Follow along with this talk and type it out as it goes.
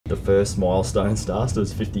the first milestone, Stars. It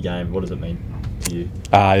was 50 game. What does it mean to you?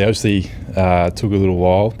 Yeah, obviously took a little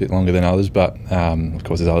while, a bit longer than others, but of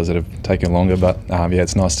course there's others that have taken longer. But yeah,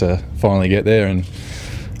 it's nice to finally get there, and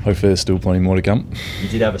hopefully there's still plenty more to come. You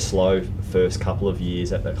did have a slow first couple of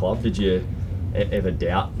years at the club. Did you ever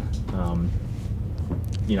doubt,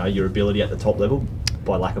 your ability at the top level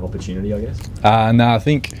by lack of opportunity, I guess? No, I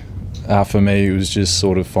think for me it was just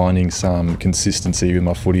sort of finding some consistency with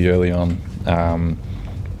my footy early on.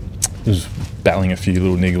 It was battling a few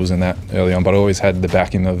little niggles in that early on, but I always had the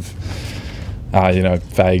backing of,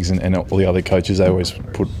 Fags and all the other coaches. They always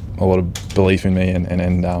put a lot of belief in me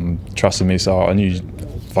and trusted me, so I knew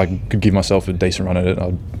if I could give myself a decent run at it,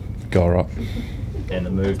 I'd go all right. And the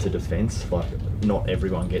move to defence, not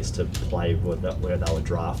everyone gets to play where they were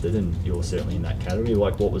drafted, and you're certainly in that category.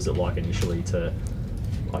 What was it like initially to,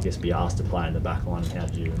 be asked to play in the back line, and how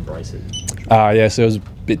did you embrace it? Yeah, so it was a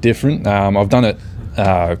bit different. I've done it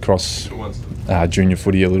across junior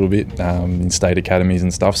footy a little bit in state academies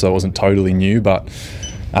and stuff, so it wasn't totally new, but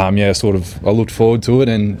I looked forward to it,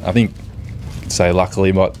 and I think,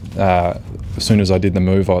 luckily, but as soon as I did the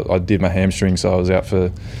move, I did my hamstring, so I was out for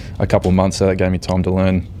a couple of months, so that gave me time to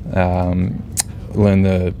learn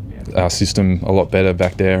the system a lot better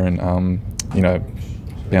back there, and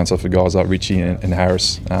bounce off of guys like Richie and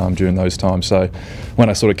Harris during those times. So when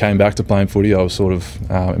I sort of came back to playing footy, I was sort of,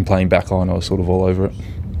 in playing backline, I was sort of all over it.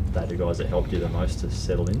 They're the guys that helped you the most to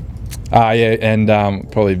settle in? Yeah, and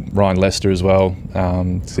probably Ryan Lester as well.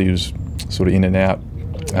 So he was sort of in and out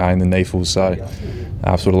in the NEFLs, so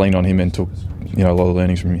I sort of leaned on him and took a lot of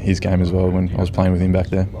learnings from his game as well when I was playing with him back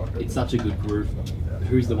there. It's such a good group.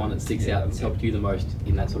 Who's the one that sticks out and helped you the most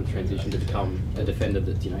in that sort of transition to become a defender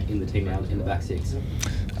that's in the team now in the back six?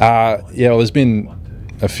 Well, there's been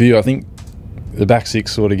a few. I think the back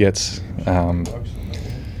six sort of gets we're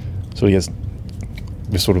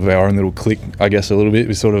sort of our own little clique, I guess, a little bit.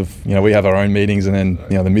 We sort of we have our own meetings, and then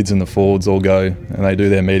the mids and the forwards all go and they do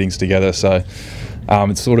their meetings together. So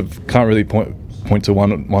it's sort of can't really point to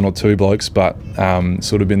one or two blokes, but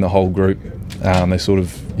sort of been the whole group. They sort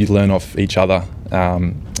of, you learn off each other,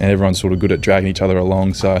 and everyone's sort of good at dragging each other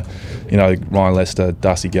along. So Ryan Lester,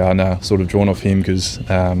 Darcy Gardner, sort of drawn off him because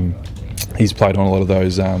he's played on a lot of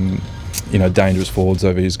those dangerous forwards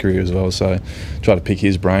over his career as well. So try to pick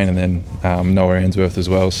his brain, and then Noah Ainsworth as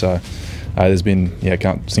well. So there's been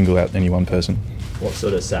can't single out any one person. What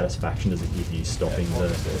sort of satisfaction does it give you stopping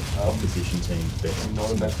the opposition team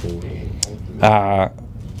best forward?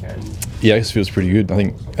 Yeah, it feels pretty good. I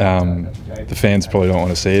think the fans probably don't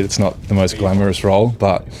want to see it. It's not the most glamorous role,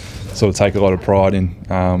 but sort of take a lot of pride in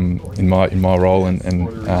my role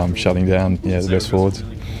and shutting down the best forwards.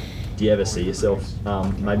 Do you ever see yourself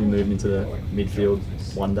maybe moving into the midfield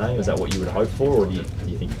one day? Is that what you would hope for, or do you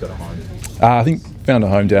think you've got a home? I think found a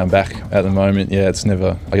home down back at the moment. Yeah, it's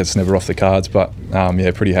never off the cards, but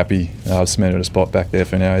pretty happy. I've cemented a spot back there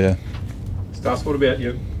for now. Yeah. Stars, what about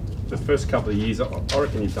the first couple of years? I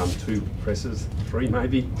reckon you've done 2 presses, 3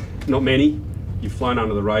 maybe, not many. You've flown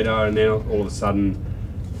under the radar, and now all of a sudden,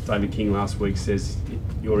 David King last week says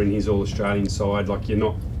you're in his All-Australian side. Like, you're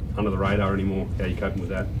not under the radar anymore. How are you coping with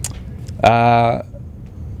that?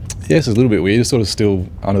 It's a little bit weird. It's sort of still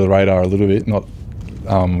under the radar a little bit, not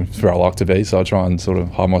where I like to be, so I try and sort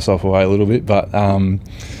of hide myself away a little bit. But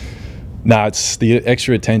it's the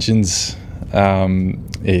extra attentions.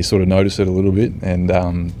 You sort of notice it a little bit, and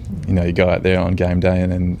you go out there on game day,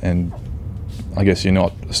 and I guess you're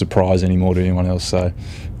not a surprise anymore to anyone else. So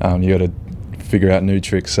you got to figure out new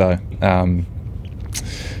tricks. So the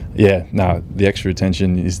extra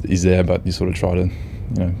attention is there, but you sort of try to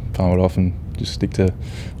palm it off and just stick to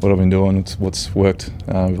what I've been doing. It's what's worked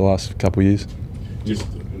over the last couple of years. Just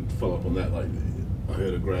to follow up on that, I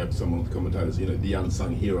heard a grab someone of the commentators, the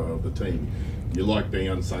unsung hero of the team. You like being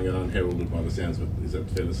unsung and unheralded by the sounds of it. Is that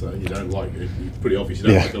fair to say? You don't like it. It's pretty obvious. You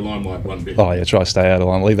don't like the limelight one bit. Oh yeah, try to stay out of the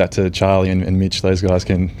line. Leave that to Charlie and Mitch. Those guys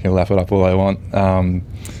can lap it up all they want.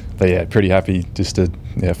 But yeah, pretty happy just to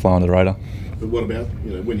fly under the radar. But what about,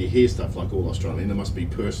 when you hear stuff like All Australian, it must be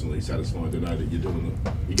personally satisfying to know that you're going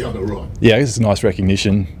all right. Yeah, I guess it's a nice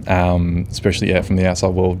recognition, especially from the outside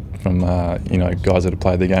world, from guys that have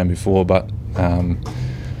played the game before. But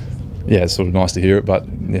it's sort of nice to hear it, but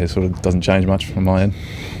it sort of doesn't change much from my end.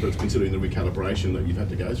 But considering the recalibration that you've had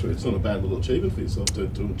to go through, it's not a bad little achievement for yourself to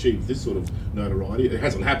achieve this sort of notoriety. It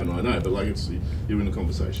hasn't happened, I know, but you're in the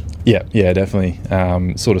conversation. Yeah, definitely.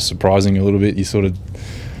 Sort of surprising a little bit.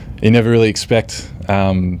 You never really expect,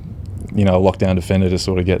 a lockdown defender to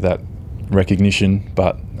sort of get that recognition,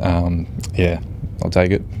 but I'll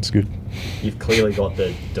take it. It's good. You've clearly got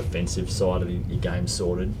the defensive side of your game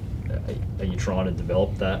sorted. are you trying to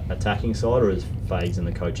develop that attacking side, or is Fags and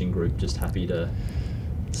the coaching group just happy to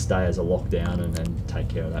stay as a lockdown and take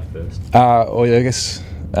care of that first? Well, yeah, I guess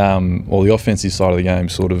the offensive side of the game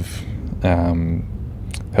sort of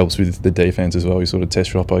helps with the defense as well. We sort of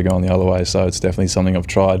test Roppo going the other way, so it's definitely something I've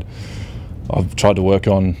tried to work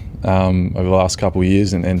on over the last couple of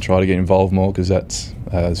years and try to get involved more, because that's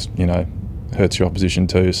hurts your opposition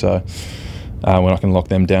too. So when I can lock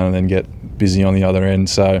them down and then get busy on the other end,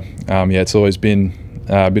 so yeah, it's always been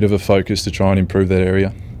a bit of a focus to try and improve that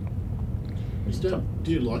area.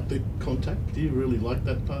 Do you like the contact? Do you really like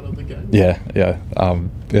that part of the game? Yeah.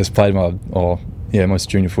 I've played most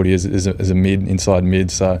junior footy as a mid, inside mid.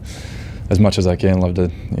 So as much as I can, love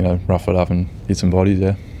to rough it up and hit some bodies.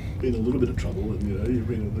 Yeah. Been a little bit of trouble, and you've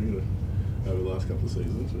been over the last couple of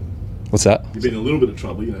seasons. What's that? You've been in a little bit of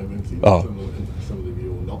trouble, some of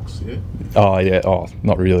your knocks, yeah. Oh yeah. Oh,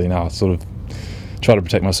 not really. No, I sort of try to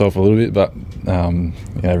protect myself a little bit, but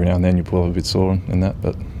every now and then you pull a bit sore and that.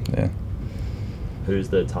 But yeah. Who's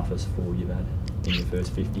the toughest four you've had in your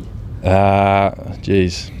first 50?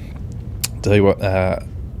 Geez. Tell you what,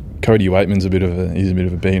 Cody Waitman's a bit of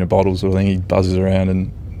a bee in a bottle sort of thing. He buzzes around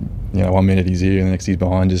and 1 minute he's here and the next he's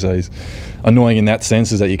behind you. So he's annoying in that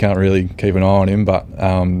sense, is that you can't really keep an eye on him. But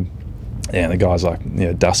the guys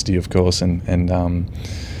like Dusty, of course, and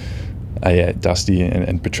Dusty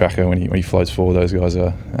and Petracca when he floats forward. Those guys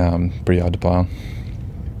are pretty hard to play on.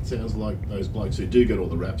 Sounds like those blokes who do get all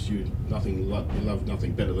the raps, you love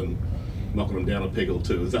nothing better than knocking them down a peg or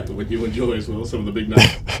two. Is that what you enjoy as well? Some of the big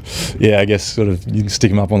names. Yeah, I guess sort of you can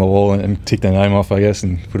stick them up on the wall and tick their name off, I guess,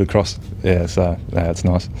 and put it across. Yeah, so it's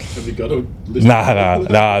nice. Have you got a list? No, I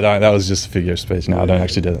don't. That was just a figure of speech. No, I don't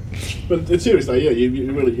actually do that. But it's serious though. Yeah,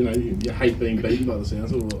 you really you hate being beaten by the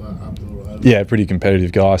sounds of it. Yeah, pretty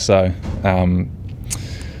competitive guy. So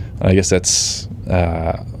I guess that's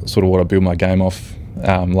sort of what I build my game off.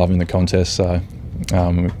 Loving the contest, so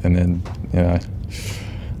and then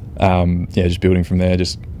just building from there.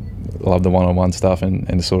 Just love the one-on-one stuff and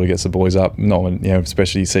to sort of gets the boys up. Not when,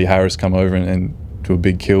 especially see Harris come over and do a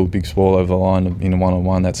big kill, big spoil over the line in a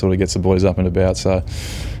one-on-one. That sort of gets the boys up and about. So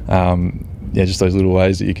just those little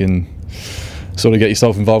ways that you can sort of get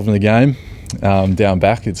yourself involved in the game. Down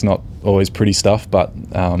back, it's not always pretty stuff, but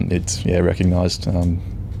it's recognised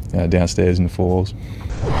downstairs in the four walls.